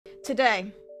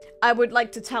Today, I would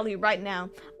like to tell you right now,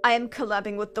 I am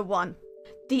collabing with the one,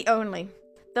 the only,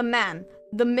 the man,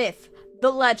 the myth, the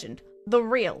legend, the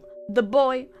real, the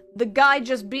boy, the guy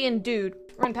just being dude,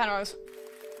 Rin Penrose.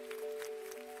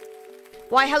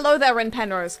 Why, hello there, Rin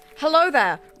Penrose. Hello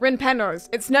there, Rin Penrose.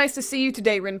 It's nice to see you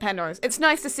today, Rin Penrose. It's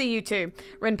nice to see you too,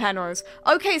 Rin Penrose.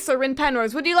 Okay, so Rin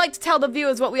Penrose, would you like to tell the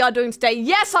viewers what we are doing today?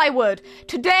 Yes, I would.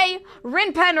 Today,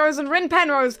 Rin Penrose and Rin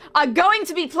Penrose are going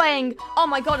to be playing... Oh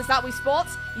my god, is that Wii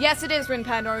Sports? Yes, it is, Rin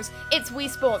Penrose. It's Wii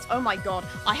Sports. Oh my god.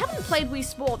 I haven't played Wii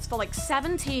Sports for like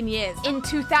 17 years. In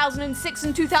 2006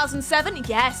 and 2007?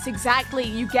 Yes, exactly.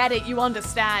 You get it. You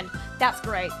understand. That's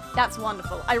great. That's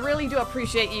wonderful. I really do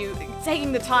appreciate you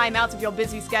taking the time out of your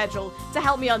busy schedule to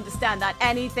help me understand that.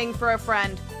 Anything for a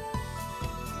friend.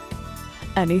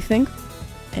 Anything?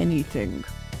 Anything.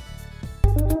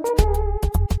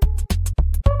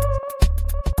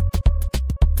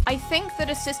 I think that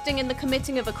assisting in the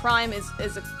committing of a crime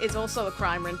is also a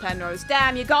crime, Rin Penrose.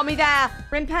 Damn, you got me there!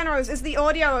 Rin Penrose, is the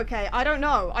audio okay? I don't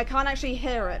know. I can't actually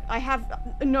hear it. I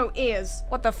have no ears.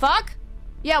 What the fuck?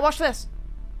 Yeah, watch this.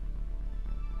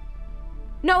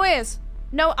 No ears.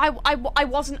 No, I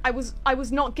wasn't. I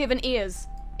was not given ears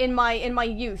in my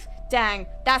youth. Dang,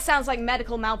 that sounds like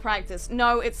medical malpractice.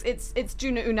 No, it's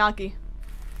Juna Unagi.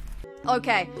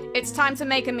 Okay, it's time to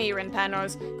make a me, Rin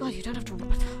Penrose. God, you don't have to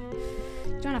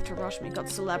rush me. Got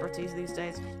celebrities these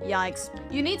days. Yikes.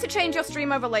 You need to change your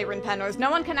stream overlay, Rin Penrose.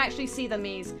 No one can actually see the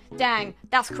me's. Dang,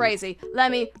 that's crazy. Let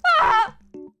me. Ah!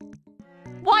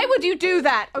 Why would you do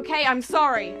that? Okay, I'm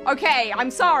sorry. Okay,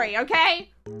 I'm sorry. Okay.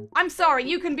 I'm sorry,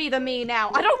 you can be the me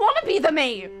now. I don't want to be the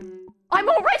me! I'm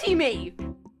already me!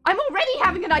 I'm already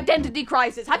having an identity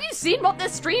crisis. Have you seen what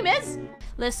this stream is?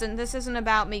 Listen, this isn't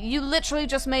about me. You literally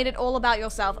just made it all about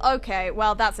yourself. Okay,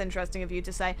 well, that's interesting of you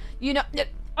to say. You know, get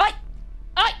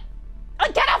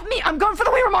off me! I'm going for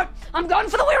the Wii remote! I'm going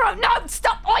for the Wii remote! No,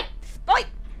 stop!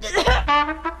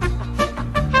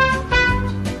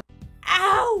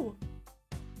 Ow!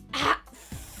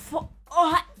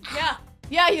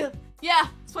 Yeah,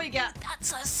 that's what you get.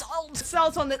 That's assault.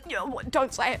 Assault on this.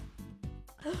 Don't say it.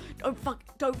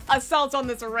 Don't. Assault on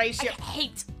this erasure. I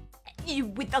hate you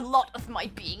with a lot of my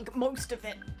being. Most of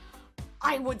it.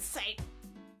 I would say.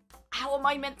 How am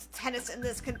I meant to tennis in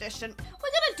this condition? We're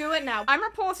gonna do it now. I'm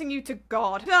reporting you to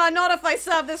God. Not if I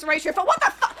serve this ratio for what the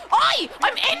fuck?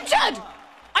 I'm injured!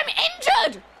 I'm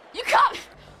injured! You can't.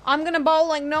 I'm gonna bowl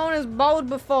like no one has bowled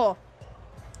before.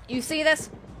 You see this?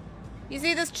 You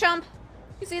see this chump?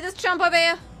 You see this chump over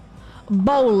here?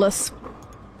 Bowlless.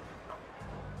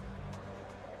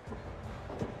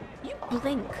 You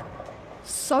blink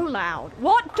so loud.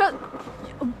 What?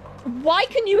 Why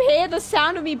can you hear the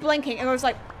sound of me blinking? And I was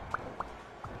like,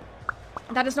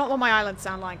 that is not what my eyelids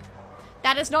sound like.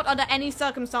 That is not under any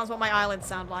circumstance what my eyelids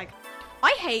sound like.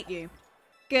 I hate you.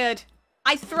 Good.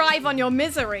 I thrive on your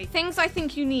misery. Things I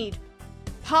think you need.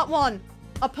 Part 1.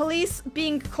 A police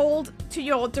being called to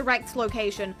your direct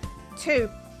location. 2.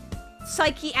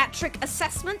 Psychiatric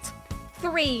assessment.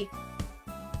 3.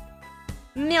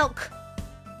 Milk.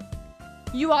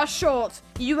 You are short.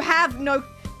 You have no...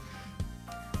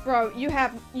 Bro, you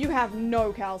have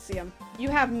no calcium. You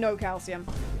have no calcium.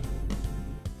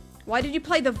 Why did you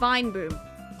play the Vine Boom?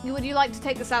 Would you like to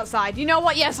take this outside? You know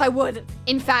what? Yes, I would.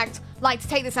 In fact, like to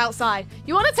take this outside.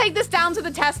 You want to take this down to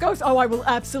the Tesco's? Oh, I will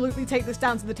absolutely take this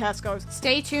down to the Tesco's.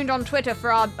 Stay tuned on Twitter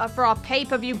for our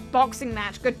pay-per-view boxing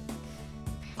match. Good.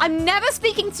 I'm never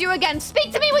speaking to you again.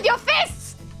 Speak to me with your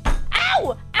fists.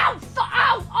 Ow! Ow!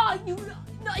 Ow! Oh,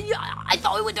 I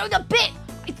thought we were doing a bit.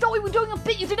 I thought we were doing a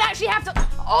bit. You didn't actually have to.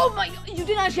 Oh my! You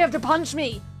didn't actually have to punch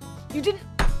me. You didn't.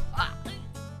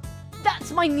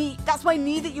 That's my knee. That's my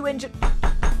knee that you injured.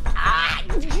 Ah!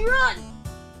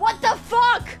 What the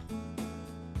fuck?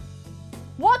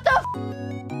 What the